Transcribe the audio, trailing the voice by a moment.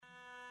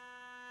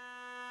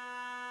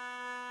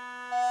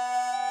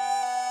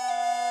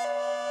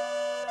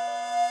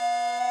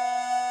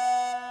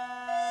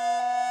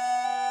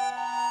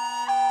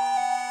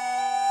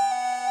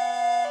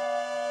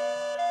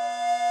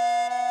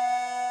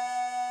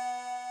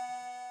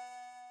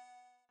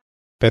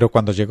Pero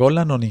cuando llegó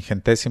la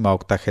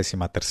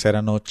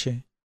 983ª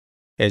noche,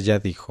 ella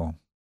dijo: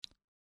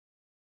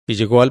 Y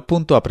llegó al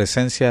punto a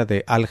presencia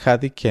de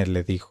al-Hadi, quien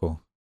le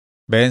dijo: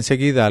 Ve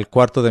enseguida al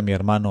cuarto de mi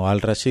hermano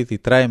al-Rashid y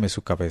tráeme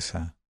su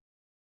cabeza.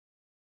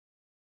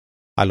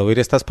 Al oír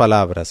estas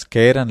palabras,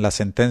 que eran la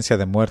sentencia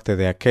de muerte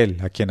de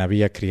aquel a quien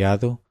había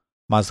criado,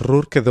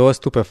 Masrur quedó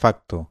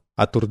estupefacto,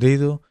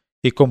 aturdido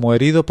y como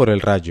herido por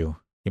el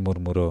rayo, y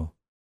murmuró: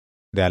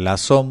 De Alá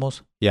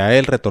somos y a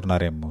él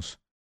retornaremos.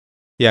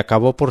 Y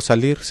acabó por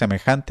salir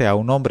semejante a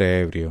un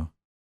hombre ebrio.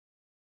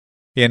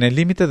 Y en el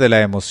límite de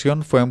la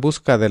emoción fue en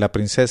busca de la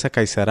princesa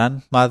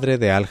Caisarán, madre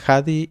de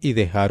al-Hadi y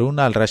de Harún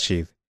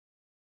al-Rashid.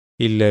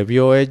 Y le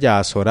vio ella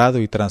azorado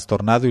y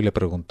trastornado y le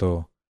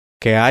preguntó: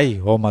 ¿Qué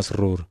hay, oh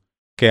Masrur?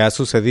 ¿Qué ha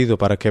sucedido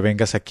para que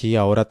vengas aquí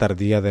a hora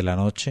tardía de la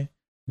noche?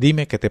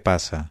 Dime qué te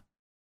pasa.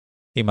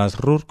 Y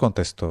Masrur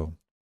contestó: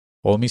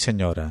 Oh mi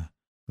señora,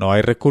 no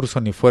hay recurso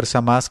ni fuerza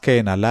más que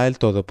en Alá el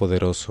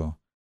Todopoderoso.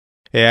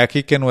 He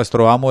aquí que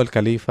nuestro amo el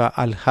califa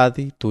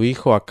al-Hadi, tu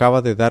hijo,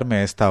 acaba de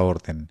darme esta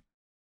orden.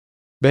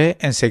 Ve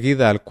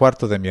enseguida al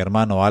cuarto de mi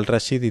hermano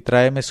al-Rashid y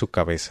tráeme su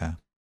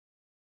cabeza.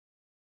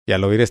 Y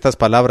al oír estas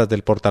palabras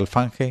del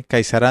portalfanje,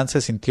 Caisarán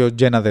se sintió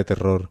llena de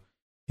terror,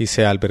 y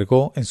se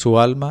albergó en su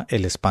alma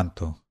el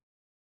espanto,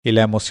 y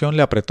la emoción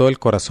le apretó el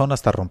corazón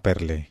hasta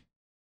romperle.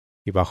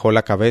 Y bajó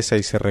la cabeza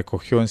y se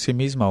recogió en sí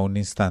misma un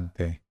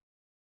instante.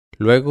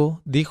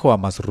 Luego dijo a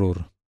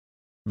Masrur: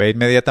 Ve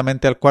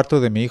inmediatamente al cuarto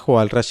de mi hijo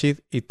al-Rashid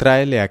y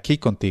tráele aquí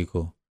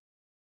contigo.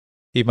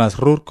 Y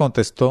Masrur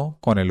contestó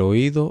con el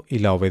oído y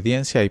la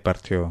obediencia y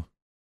partió.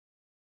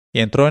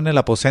 Y entró en el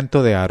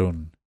aposento de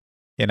Harún.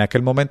 Y en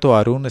aquel momento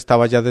Harún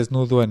estaba ya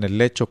desnudo en el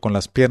lecho con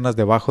las piernas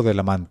debajo de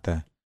la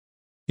manta.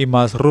 Y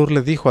Masrur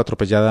le dijo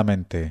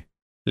atropelladamente: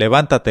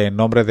 Levántate en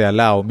nombre de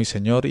Alá, oh mi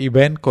señor, y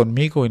ven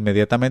conmigo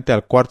inmediatamente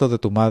al cuarto de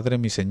tu madre,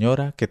 mi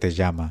señora, que te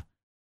llama.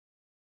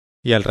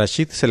 Y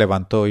al-Rashid se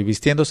levantó y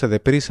vistiéndose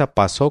deprisa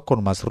pasó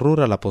con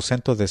Masrur al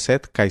aposento de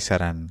Seth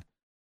Caisarán.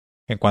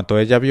 En cuanto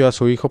ella vio a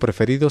su hijo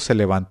preferido, se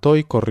levantó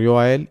y corrió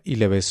a él y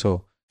le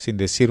besó, sin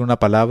decir una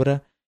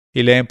palabra,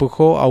 y le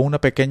empujó a una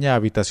pequeña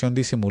habitación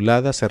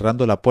disimulada,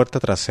 cerrando la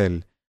puerta tras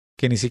él,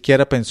 que ni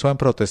siquiera pensó en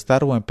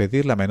protestar o en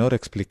pedir la menor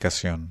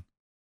explicación.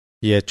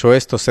 Y hecho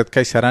esto, Seth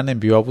Caisarán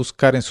envió a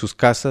buscar en sus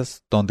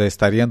casas, donde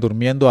estarían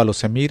durmiendo, a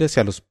los emires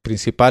y a los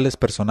principales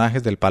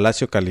personajes del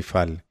palacio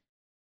califal.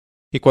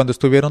 Y cuando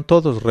estuvieron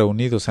todos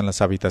reunidos en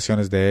las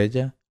habitaciones de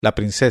ella, la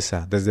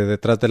princesa, desde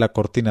detrás de la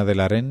cortina del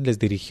harén, les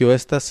dirigió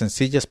estas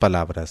sencillas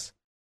palabras: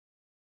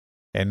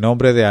 En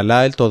nombre de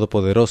Alá el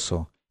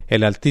Todopoderoso,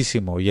 el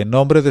Altísimo, y en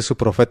nombre de su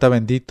profeta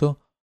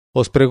bendito,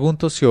 os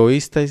pregunto si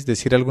oísteis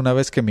decir alguna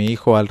vez que mi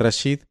hijo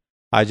al-Rashid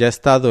haya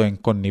estado en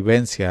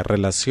connivencia,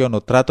 relación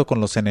o trato con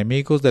los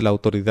enemigos de la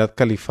autoridad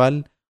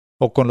califal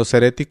o con los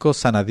heréticos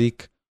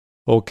sanadik,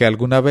 o que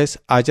alguna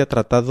vez haya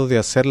tratado de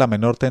hacer la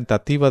menor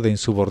tentativa de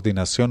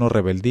insubordinación o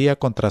rebeldía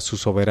contra su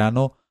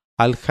soberano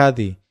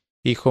al-Hadi,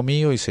 hijo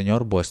mío y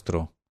señor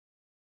vuestro.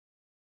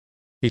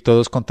 Y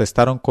todos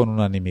contestaron con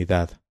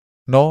unanimidad: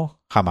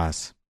 No,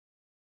 jamás.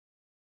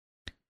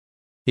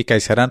 Y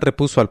Caisarán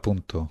repuso al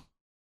punto: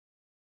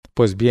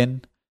 Pues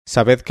bien,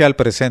 sabed que al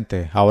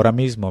presente, ahora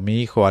mismo,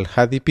 mi hijo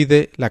al-Hadi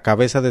pide la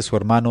cabeza de su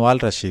hermano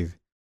al-Rashid.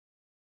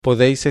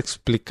 ¿Podéis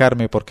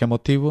explicarme por qué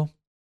motivo?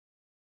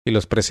 Y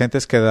los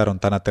presentes quedaron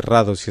tan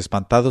aterrados y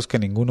espantados que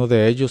ninguno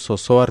de ellos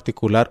osó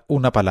articular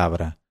una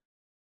palabra.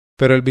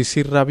 Pero el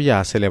visir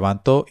Rabiá se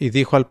levantó y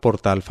dijo al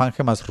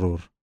portaalfanje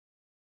Masrur: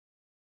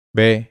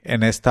 Ve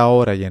en esta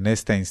hora y en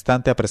este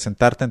instante a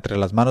presentarte entre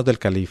las manos del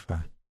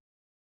califa.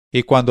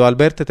 Y cuando al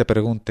verte te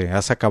pregunte: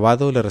 ¿has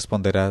acabado?, le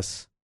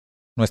responderás: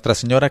 Nuestra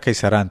señora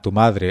Caisarán, tu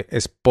madre,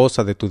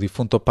 esposa de tu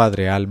difunto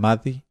padre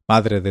al-Mahdi,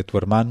 madre de tu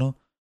hermano,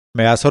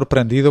 me ha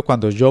sorprendido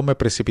cuando yo me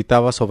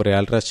precipitaba sobre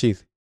al-Rashid,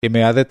 y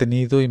me ha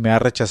detenido y me ha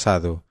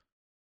rechazado,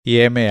 y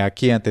heme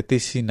aquí ante ti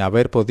sin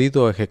haber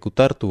podido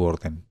ejecutar tu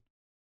orden.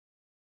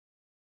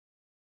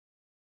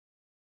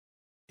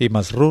 Y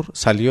Masrur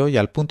salió y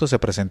al punto se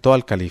presentó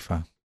al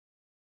califa.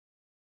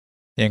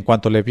 Y en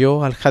cuanto le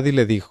vio, al-Hadi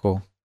le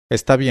dijo: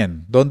 Está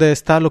bien, ¿dónde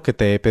está lo que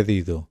te he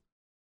pedido?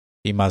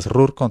 Y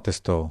Masrur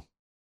contestó: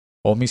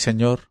 Oh mi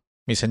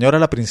señora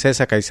la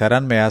princesa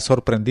Caisarán me ha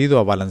sorprendido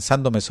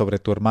abalanzándome sobre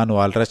tu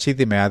hermano al-Rashid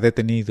y me ha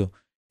detenido,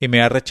 y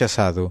me ha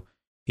rechazado,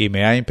 y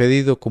me ha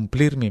impedido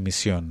cumplir mi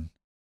misión.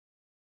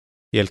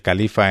 Y el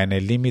califa, en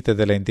el límite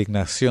de la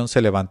indignación,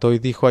 se levantó y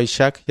dijo a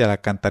Ishaq y a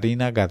la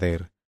cantarina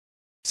Gader: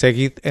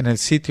 Seguid en el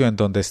sitio en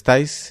donde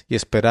estáis y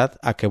esperad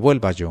a que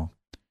vuelva yo.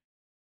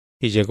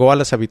 Y llegó a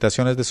las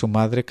habitaciones de su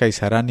madre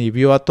Caisarán y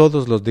vio a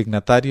todos los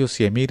dignatarios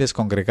y emires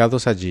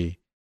congregados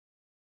allí.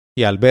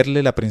 Y al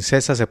verle la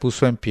princesa se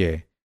puso en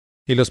pie,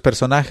 y los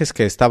personajes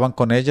que estaban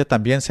con ella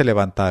también se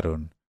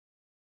levantaron.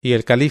 Y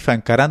el califa,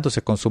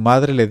 encarándose con su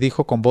madre, le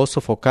dijo con voz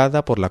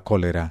sofocada por la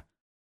cólera: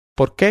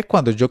 ¿Por qué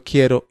cuando yo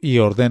quiero y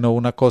ordeno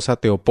una cosa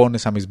te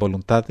opones a mis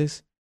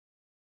voluntades?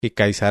 Y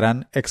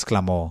Caisarán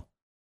exclamó: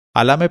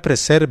 Alá me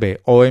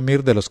preserve, oh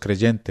emir de los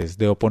creyentes,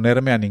 de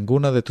oponerme a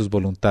ninguna de tus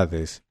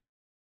voluntades.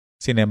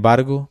 Sin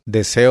embargo,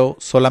 deseo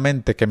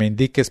solamente que me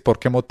indiques por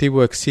qué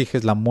motivo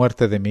exiges la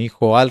muerte de mi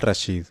hijo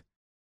al-Rashid.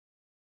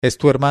 Es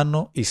tu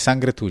hermano y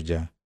sangre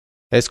tuya.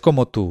 Es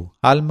como tú,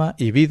 alma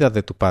y vida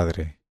de tu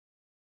padre.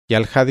 Y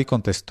al-Hadi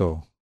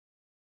contestó: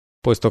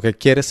 puesto que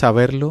quieres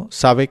saberlo,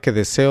 sabe que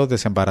deseo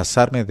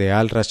desembarazarme de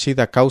al-Rashid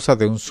a causa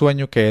de un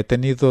sueño que he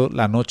tenido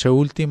la noche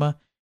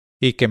última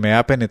y que me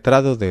ha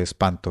penetrado de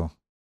espanto.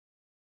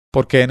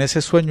 Porque en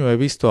ese sueño he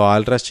visto a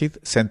al-Rashid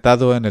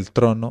sentado en el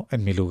trono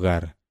en mi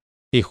lugar,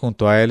 y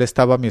junto a él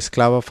estaba mi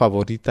esclava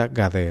favorita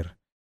Gader,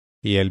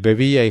 y él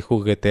bebía y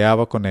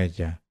jugueteaba con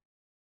ella.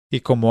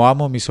 Y como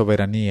amo mi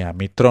soberanía,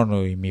 mi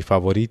trono y mi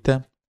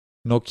favorita,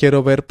 no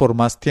quiero ver por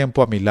más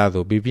tiempo a mi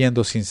lado,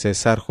 viviendo sin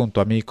cesar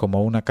junto a mí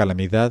como una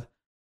calamidad,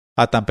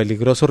 a tan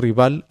peligroso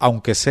rival,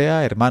 aunque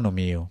sea hermano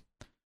mío.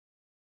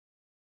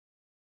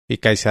 Y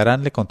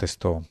Caisarán le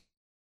contestó: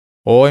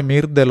 oh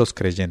emir de los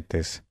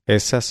creyentes,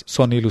 esas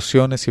son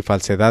ilusiones y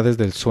falsedades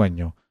del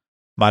sueño,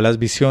 malas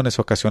visiones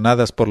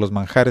ocasionadas por los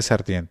manjares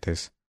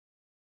ardientes.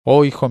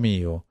 Oh hijo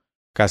mío,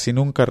 casi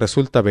nunca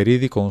resulta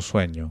verídico un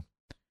sueño.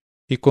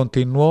 Y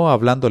continuó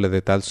hablándole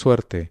de tal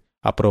suerte,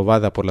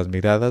 aprobada por las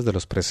miradas de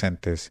los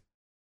presentes.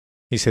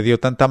 Y se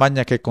dio tanta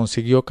maña que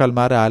consiguió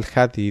calmar a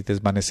al-Hadi y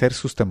desvanecer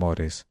sus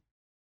temores.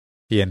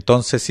 Y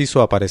entonces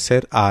hizo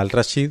aparecer a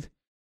al-Rashid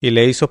y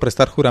le hizo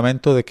prestar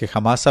juramento de que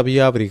jamás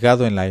había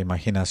abrigado en la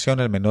imaginación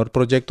el menor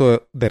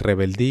proyecto de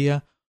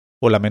rebeldía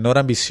o la menor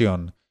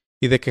ambición,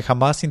 y de que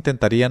jamás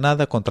intentaría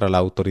nada contra la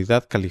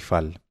autoridad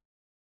califal.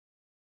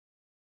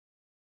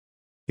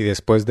 Y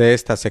después de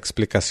estas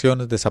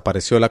explicaciones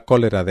desapareció la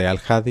cólera de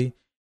al-Hadi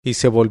y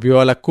se volvió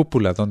a la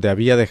cúpula donde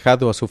había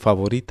dejado a su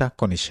favorita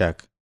con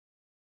Ishaq.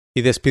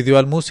 Y despidió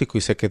al músico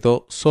y se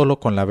quedó solo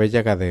con la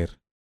bella Gader,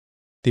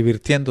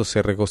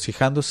 divirtiéndose,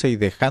 regocijándose y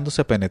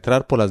dejándose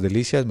penetrar por las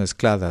delicias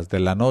mezcladas de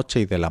la noche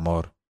y del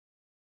amor.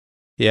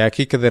 Y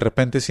aquí que de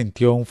repente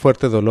sintió un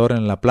fuerte dolor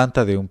en la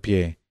planta de un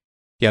pie,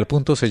 y al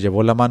punto se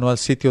llevó la mano al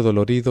sitio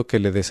dolorido que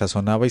le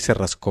desazonaba y se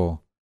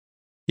rascó.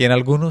 Y en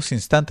algunos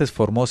instantes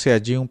formóse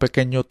allí un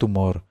pequeño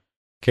tumor,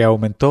 que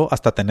aumentó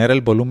hasta tener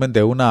el volumen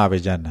de una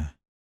avellana,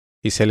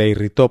 y se le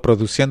irritó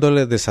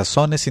produciéndole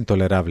desazones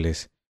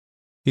intolerables.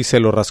 Y se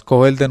lo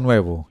rascó él de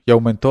nuevo, y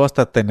aumentó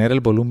hasta tener el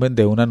volumen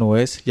de una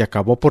nuez, y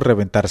acabó por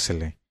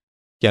reventársele,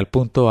 y al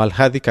punto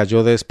al-Hadi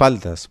cayó de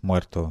espaldas,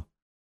 muerto.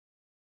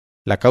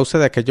 La causa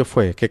de aquello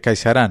fue que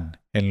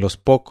Caisarán, en los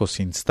pocos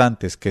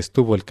instantes que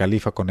estuvo el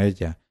califa con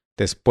ella,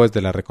 después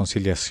de la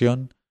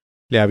reconciliación,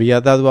 le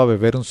había dado a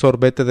beber un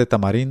sorbete de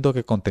tamarindo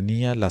que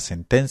contenía la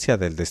sentencia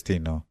del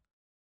destino.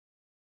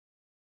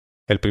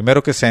 El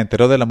primero que se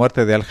enteró de la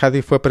muerte de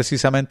al-Hadi fue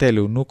precisamente el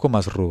eunuco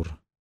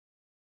Masrur.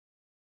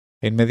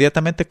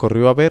 Inmediatamente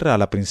corrió a ver a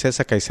la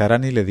princesa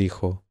Caisarán y le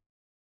dijo: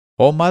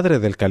 oh madre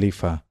del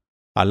califa,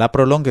 Alá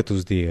prolongue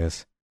tus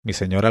días, mi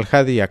señor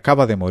al-Hadi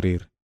acaba de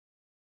morir.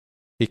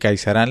 Y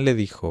Caisarán le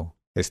dijo: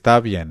 está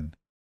bien,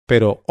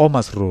 pero, oh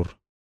Masrur,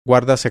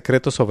 guarda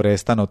secreto sobre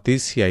esta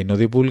noticia y no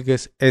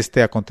divulgues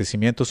este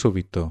acontecimiento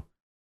súbito.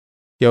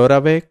 Y ahora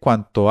ve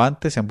cuanto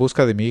antes en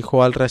busca de mi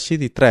hijo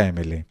al-Rashid y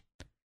tráemele.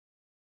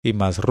 Y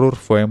Masrur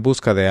fue en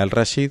busca de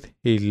al-Rashid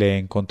y le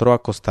encontró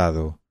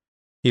acostado,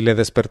 y le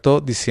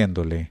despertó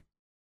diciéndole: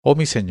 oh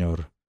mi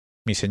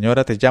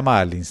señora te llama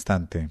al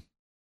instante.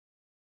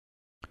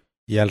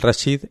 Y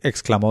al-Rashid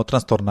exclamó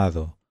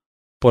trastornado: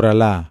 por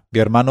Alá, mi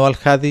hermano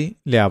al-Hadi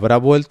le habrá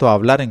vuelto a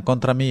hablar en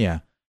contra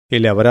mía, y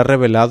le habrá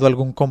revelado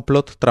algún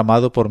complot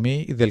tramado por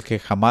mí y del que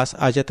jamás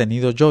haya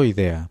tenido yo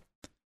idea.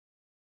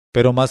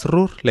 Pero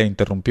Masrur le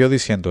interrumpió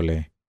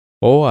diciéndole: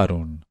 oh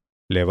Harún,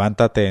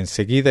 levántate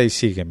enseguida y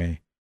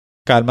sígueme.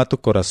 Calma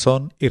tu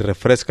corazón y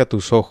refresca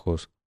tus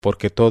ojos,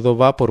 porque todo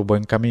va por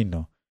buen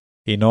camino,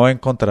 y no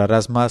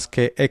encontrarás más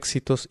que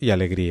éxitos y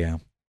alegría.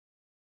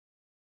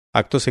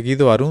 Acto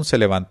seguido Harún se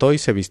levantó y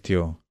se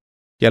vistió,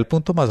 y al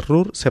punto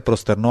Masrur se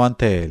prosternó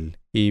ante él,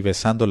 y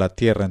besando la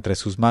tierra entre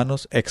sus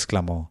manos,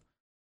 exclamó: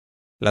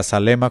 la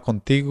salema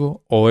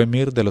contigo, oh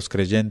emir de los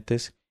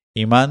creyentes,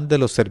 imán de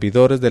los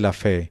servidores de la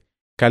fe,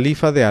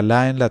 califa de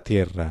Alá en la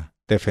tierra,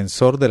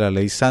 defensor de la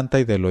ley santa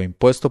y de lo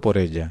impuesto por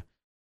ella.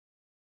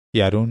 Y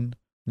Harún,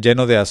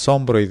 lleno de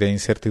asombro y de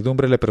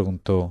incertidumbre, le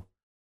preguntó: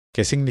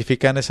 ¿qué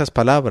significan esas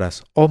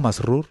palabras, oh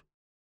Masrur?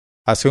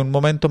 Hace un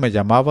momento me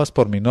llamabas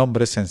por mi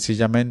nombre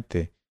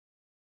sencillamente,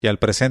 y al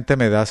presente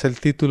me das el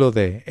título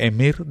de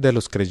emir de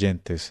los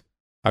creyentes.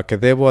 ¿A qué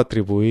debo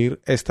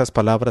atribuir estas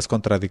palabras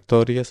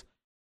contradictorias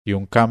y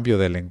un cambio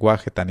de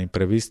lenguaje tan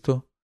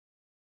imprevisto?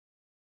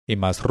 Y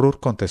Masrur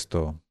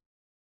contestó: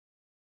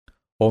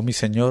 oh mi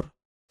señor,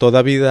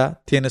 toda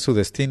vida tiene su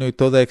destino y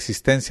toda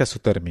existencia su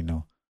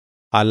término.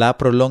 Alá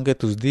prolongue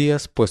tus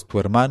días, pues tu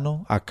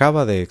hermano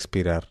acaba de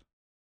expirar.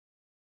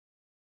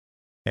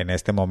 En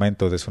este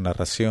momento de su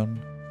narración,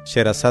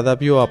 Sherazada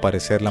vio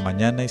aparecer la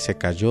mañana y se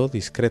calló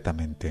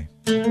discretamente.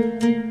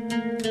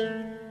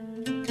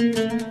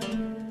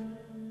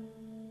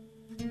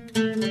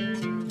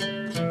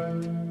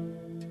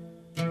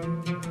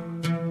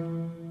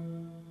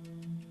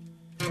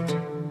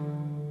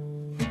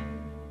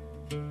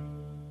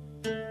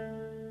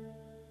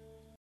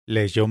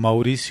 Leyó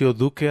Mauricio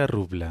Duque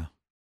Arrubla.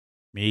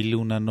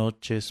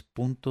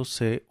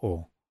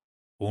 1001noches.co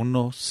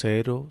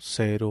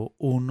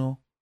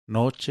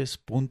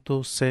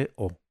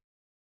 1001noches.co